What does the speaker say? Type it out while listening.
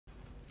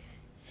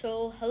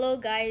So hello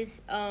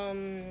guys.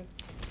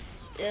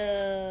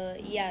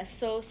 Yeah,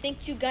 so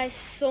thank you guys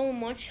so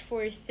much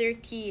for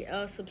 30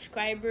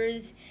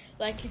 subscribers.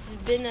 Like, it's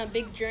been a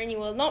big journey.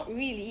 Well, not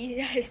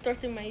really. I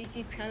started my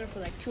YouTube channel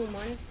for like 2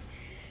 months,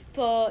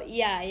 but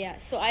yeah.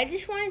 So I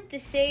just wanted to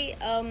say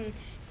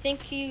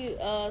thank you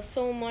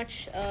so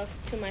much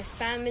to my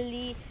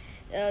family.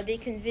 They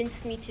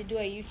convinced me to do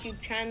a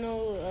YouTube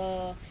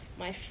channel,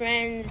 my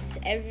friends,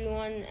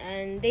 everyone,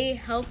 and they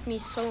helped me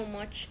so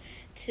much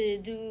to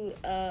do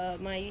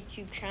my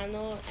YouTube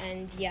channel.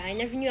 And yeah, I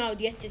never knew I would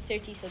get to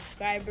 30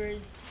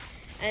 subscribers.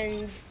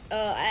 And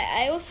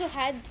I also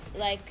had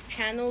like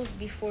channels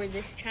before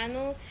this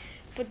channel,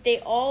 but they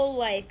all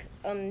like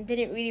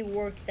didn't really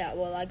work that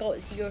well. I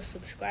got 0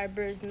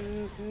 subscribers,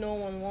 no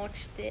one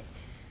watched it.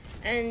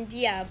 And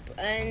yeah,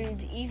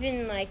 and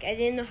even like I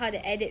didn't know how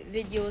to edit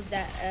videos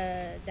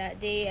that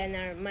day,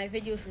 and my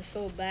videos were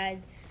so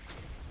bad.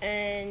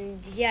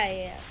 And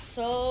yeah,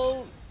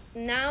 so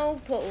now,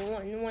 but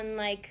when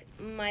like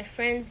my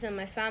friends and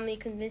my family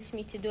convinced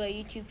me to do a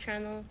YouTube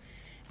channel,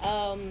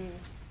 I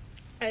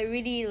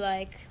really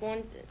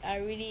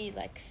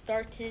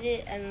started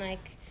it. And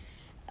like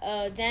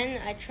then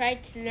I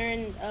tried to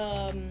learn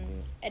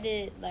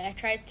edit. Like, I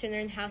tried to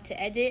learn how to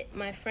edit.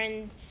 My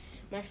friends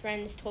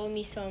told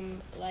me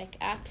some like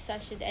apps I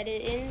should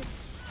edit in,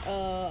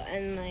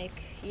 and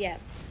like yeah.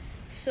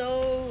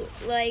 So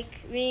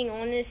like, being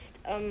honest,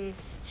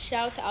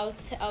 shout out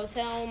to, I'll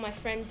tell all my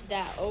friends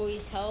that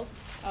always help.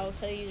 I'll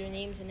tell you their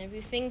names and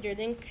everything. Their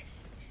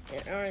links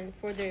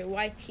for their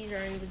YTs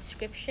are in the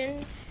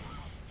description.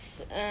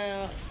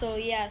 So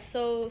yeah,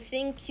 so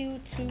thank you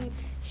to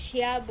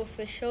Shoutout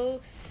official,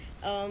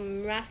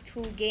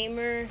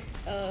 Raftcoolgamer,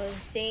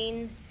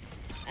 Hussain,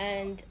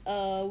 and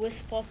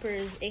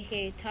Poppers,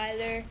 aka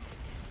Tyler,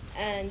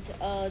 and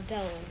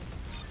delwin.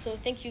 So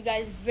thank you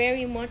guys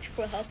very much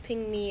for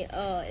helping me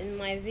in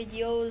my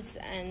videos,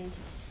 and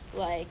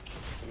like,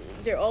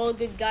 they're all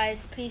good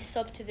guys. Please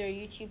sub to their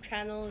YouTube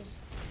channels,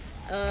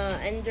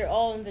 and they're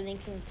all in the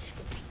link in the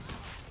description.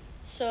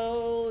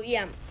 So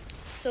yeah,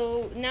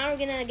 so now we're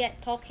gonna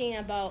get talking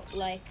about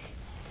like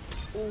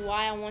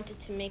why I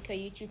wanted to make a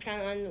YouTube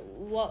channel and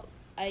what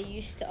I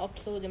used to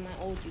upload in my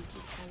old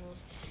YouTube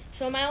channels.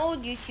 So my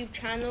old YouTube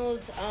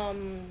channels,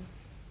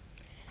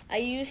 I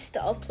used to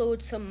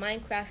upload some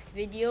Minecraft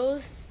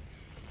videos,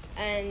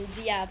 and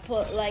yeah,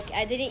 but like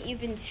I didn't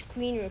even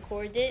screen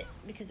record it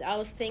because I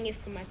was playing it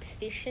from my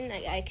PlayStation.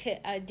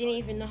 I didn't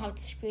even know how to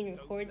screen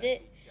record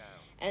it,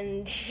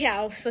 and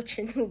yeah, I was such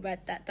a noob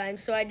at that time.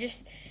 So I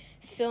just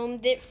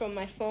filmed it from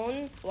my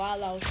phone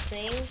while I was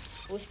playing.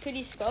 It was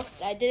pretty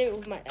scuffed. I did it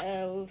with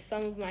with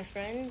some of my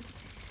friends,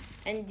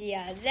 and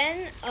yeah,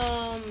 then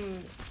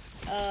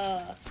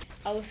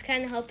I was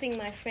kind of helping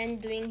my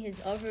friend doing he has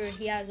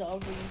an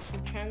other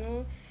YouTube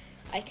channel.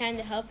 I kind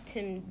of helped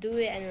him do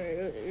it, and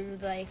it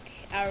was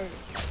like our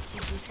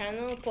YouTube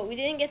channel, but we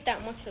didn't get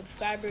that much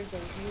subscribers or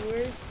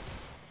viewers.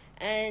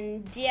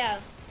 And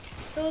yeah,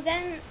 so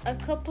then a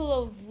couple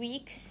of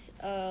weeks,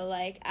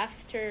 like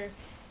after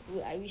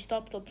we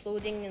stopped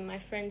uploading in my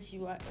friend's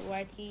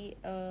YT,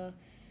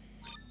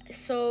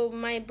 so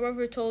my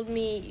brother told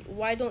me,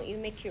 why don't you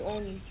make your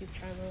own YouTube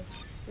channel?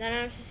 Then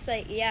I was just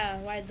like, yeah,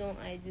 why don't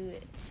I do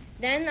it?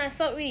 Then I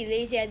felt really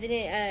lazy. I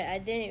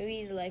didn't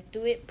really like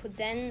do it. But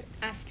then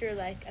after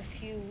like a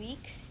few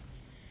weeks,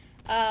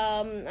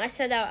 I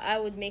said I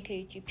would make a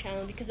YouTube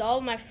channel because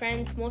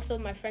most of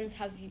my friends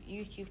have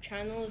YouTube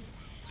channels.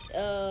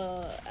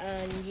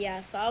 And yeah,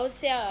 so I would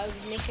say I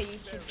would make a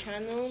YouTube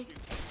channel.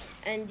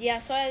 And yeah,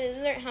 so I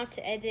learned how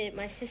to edit.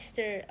 My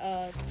sister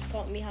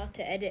taught me how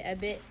to edit a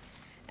bit.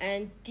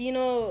 And you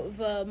know,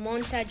 the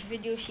montage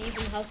video, she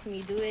even helped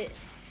me do it.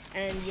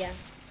 And yeah,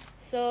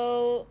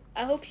 so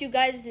I hope you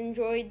guys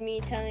enjoyed me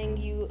telling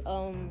you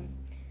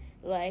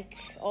like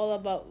all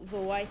about the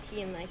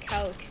YT and like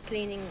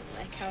explaining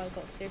like how I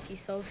got 30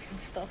 subs and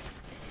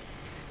stuff.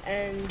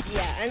 And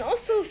yeah, and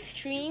also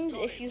streams.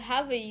 If you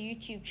have a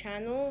YouTube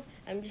channel,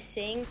 I'm just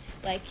saying,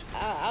 like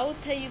I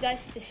would tell you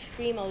guys to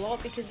stream a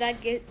lot because that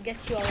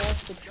gets you a lot of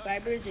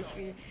subscribers if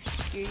your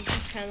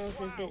YouTube channel is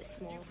a bit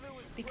small.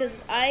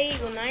 Because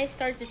when I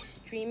started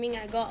streaming,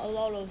 I got a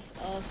lot of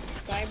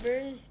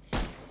subscribers.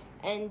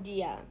 And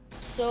yeah,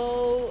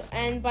 so,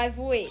 and by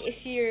the way,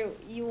 if you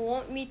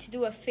want me to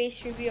do a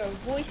face reveal or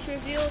voice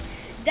reveal,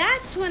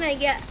 that's when I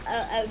get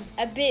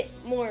a bit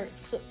more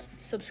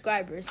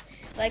subscribers.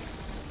 Like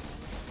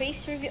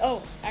face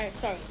reveal,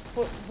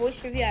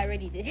 voice reveal I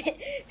already did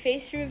it.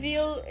 Face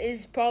reveal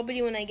is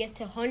probably when I get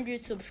to 100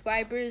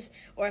 subscribers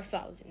or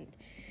 1,000.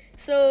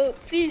 So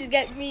please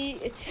get me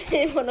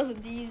one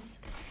of these.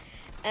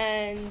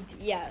 And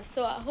yeah,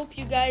 so I hope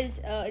you guys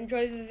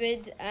enjoy the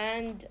vid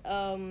and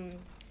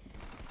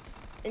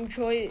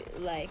enjoy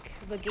like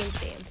the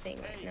gameplay I'm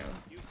playing right now.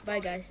 Bye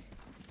guys.